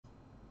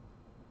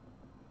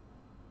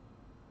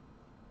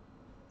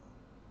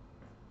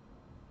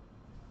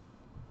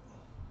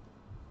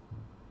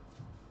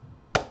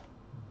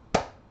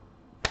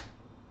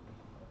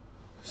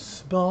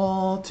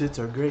Small tits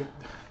are great.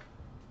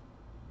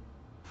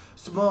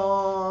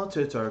 Small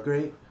tits are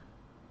great.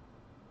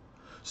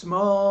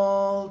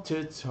 Small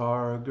tits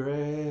are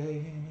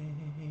great.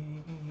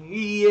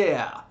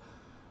 Yeah.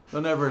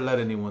 Don't ever let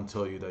anyone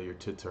tell you that your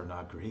tits are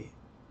not great.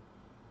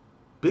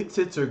 Big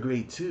tits are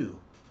great too.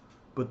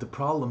 But the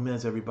problem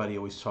is everybody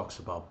always talks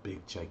about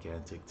big,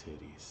 gigantic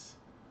titties.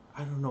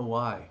 I don't know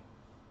why.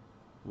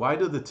 Why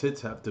do the tits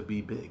have to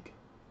be big?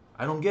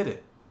 I don't get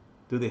it.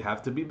 Do they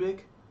have to be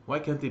big? Why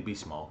can't they be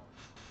small?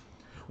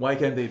 Why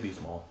can't they be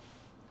small?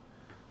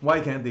 Why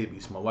can't they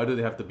be small? Why do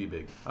they have to be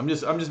big? I'm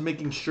just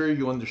making sure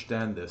you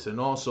understand this. And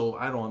also,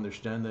 I don't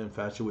understand the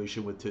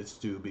infatuation with tits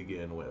to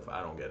begin with.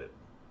 I don't get it.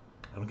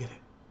 I don't get it.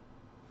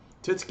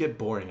 Tits get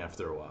boring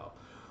after a while.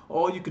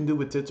 All you can do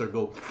with tits are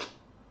go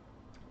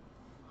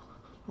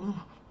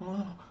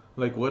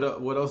like what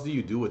else do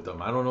you do with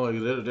them? I don't know.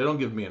 They don't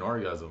give me an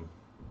orgasm.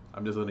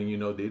 I'm just letting you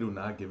know they do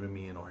not give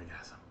me an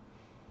orgasm.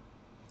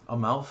 A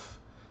mouth.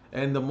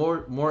 And the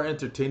more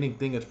entertaining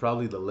thing is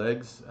probably the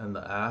legs and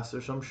the ass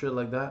or some shit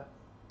like that.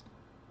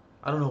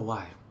 I don't know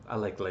why I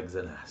like legs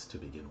and ass to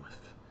begin with.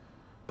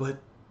 But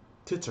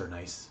tits are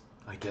nice,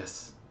 I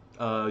guess.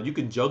 You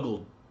can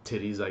juggle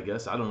titties, I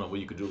guess. I don't know what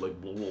you could do, like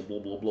blah, blah, blah,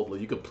 blah, blah, blah.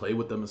 You could play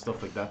with them and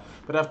stuff like that.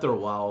 But after a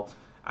while,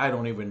 I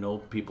don't even know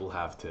people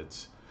have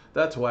tits.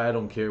 That's why I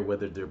don't care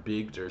whether they're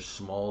big, they're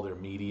small, they're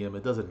medium.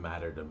 It doesn't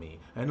matter to me.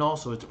 And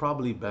also, it's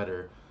probably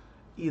better.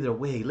 Either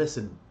way,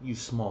 listen, you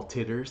small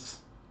titters.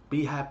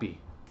 Be happy.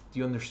 Do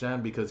you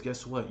understand? Because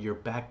guess what? Your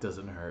back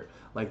doesn't hurt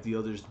like the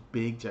others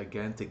big,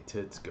 gigantic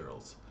tits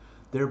girls.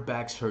 Their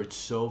backs hurt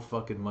so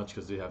fucking much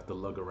because they have to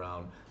lug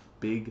around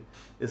big.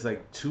 It's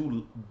like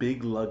two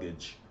big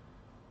luggage.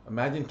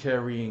 Imagine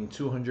carrying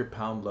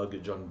 200-pound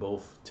luggage on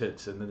both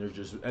tits, and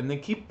then they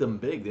keep them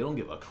big. They don't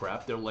give a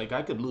crap. They're like,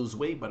 I could lose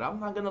weight, but I'm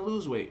not gonna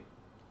lose weight.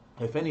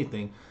 If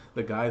anything,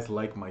 the guys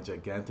like my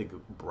gigantic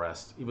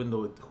breast, even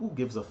though who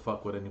gives a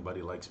fuck what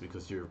anybody likes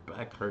because your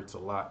back hurts a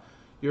lot.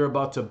 You're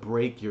about to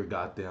break your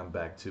goddamn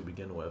back to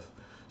begin with.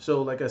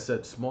 So, like I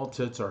said, small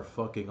tits are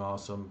fucking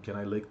awesome. Can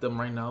I lick them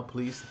right now,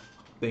 please?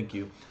 Thank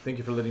you. Thank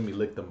you for letting me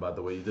lick them, by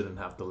the way. You didn't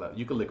have to let...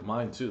 You could lick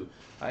mine, too.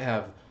 I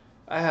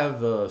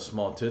have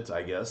small tits,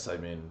 I guess. I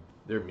mean,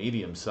 they're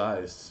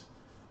medium-sized.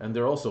 And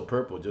they're also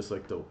purple, just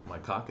like my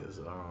cock is.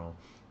 I don't know.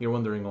 You're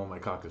wondering why my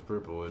cock is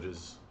purple. It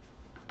is...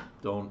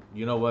 Don't...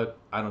 You know what?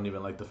 I don't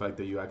even like the fact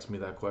that you asked me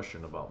that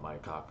question about my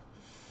cock.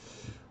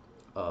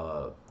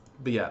 But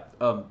yeah,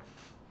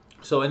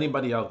 so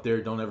anybody out there,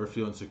 don't ever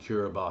feel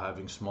insecure about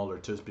having smaller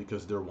tits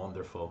because they're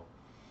wonderful.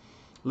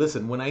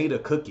 Listen, when I eat a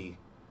cookie,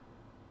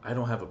 I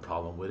don't have a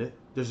problem with it.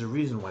 There's a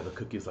reason why the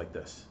cookie is like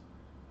this.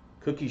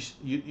 Cookies,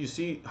 you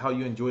see how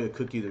you enjoy a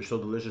cookie, they're so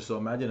delicious. So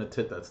imagine a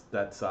tit that's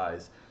that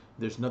size.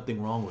 There's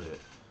nothing wrong with it.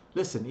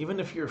 Listen, even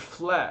if you're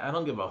flat, I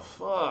don't give a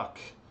fuck.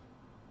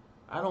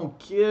 I don't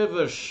give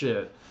a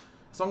shit.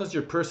 As long as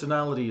your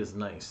personality is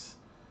nice.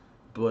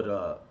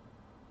 But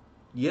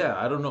yeah,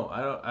 I don't know.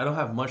 I don't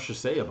have much to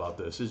say about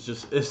this.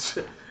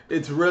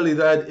 It's really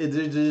that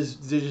there's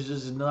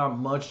just not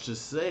much to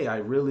say. I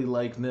really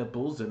like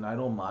nipples, and I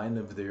don't mind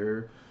if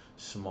they're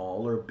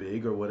small or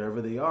big or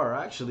whatever they are.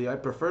 Actually, I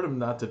prefer them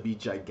not to be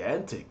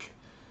gigantic,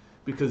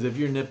 because if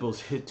your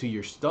nipples hit to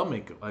your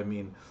stomach, I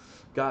mean,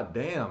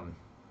 goddamn,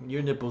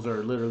 your nipples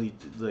are literally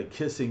like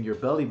kissing your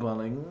belly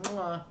button, like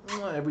mwah,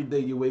 mwah. Every day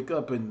you wake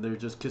up and they're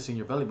just kissing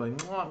your belly button.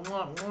 Mwah,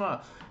 mwah,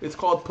 mwah. It's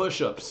called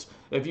push-ups.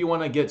 If you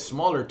want to get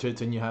smaller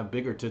tits and you have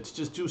bigger tits,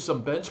 just do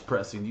some bench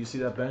pressing. Do you see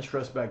that bench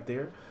press back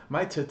there?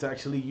 My tits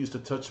actually used to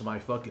touch my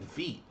fucking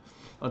feet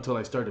until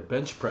I started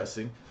bench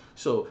pressing.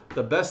 So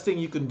the best thing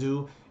you can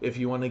do if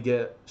you want to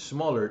get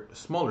smaller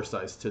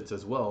size tits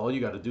as well, all you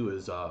got to do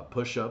is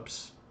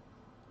push-ups.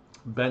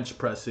 Bench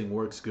pressing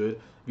works good.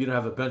 If you don't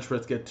have a bench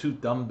press, get 2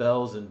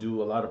 dumbbells and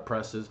do a lot of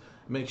presses.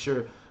 Make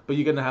sure, but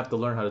you're gonna have to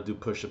learn how to do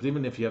push-ups.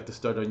 Even if you have to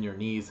start on your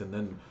knees and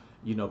then,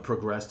 you know,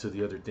 progress to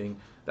the other thing.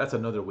 That's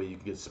another way you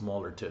can get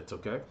smaller tits.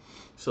 Okay,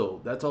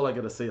 so that's all I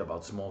gotta say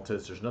about small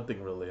tits. There's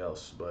nothing really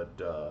else. But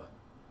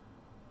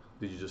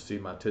did you just see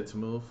my tits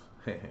move?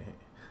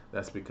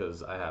 That's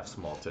because I have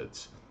small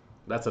tits.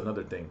 That's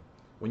another thing.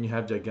 When you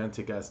have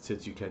gigantic ass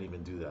tits, you can't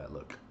even do that.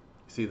 Look,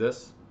 see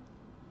this?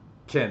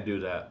 Can't do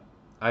that.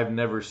 I've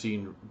never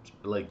seen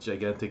like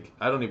gigantic.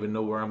 I don't even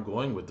know where I'm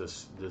going with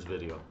this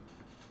video.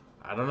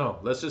 I don't know.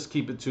 Let's just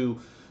keep it to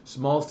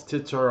small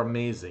tits are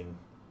amazing.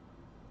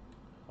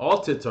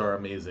 All tits are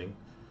amazing,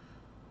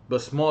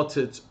 but small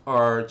tits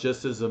are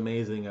just as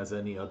amazing as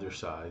any other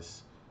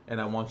size.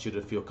 And I want you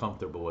to feel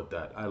comfortable with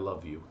that. I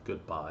love you.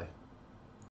 Goodbye.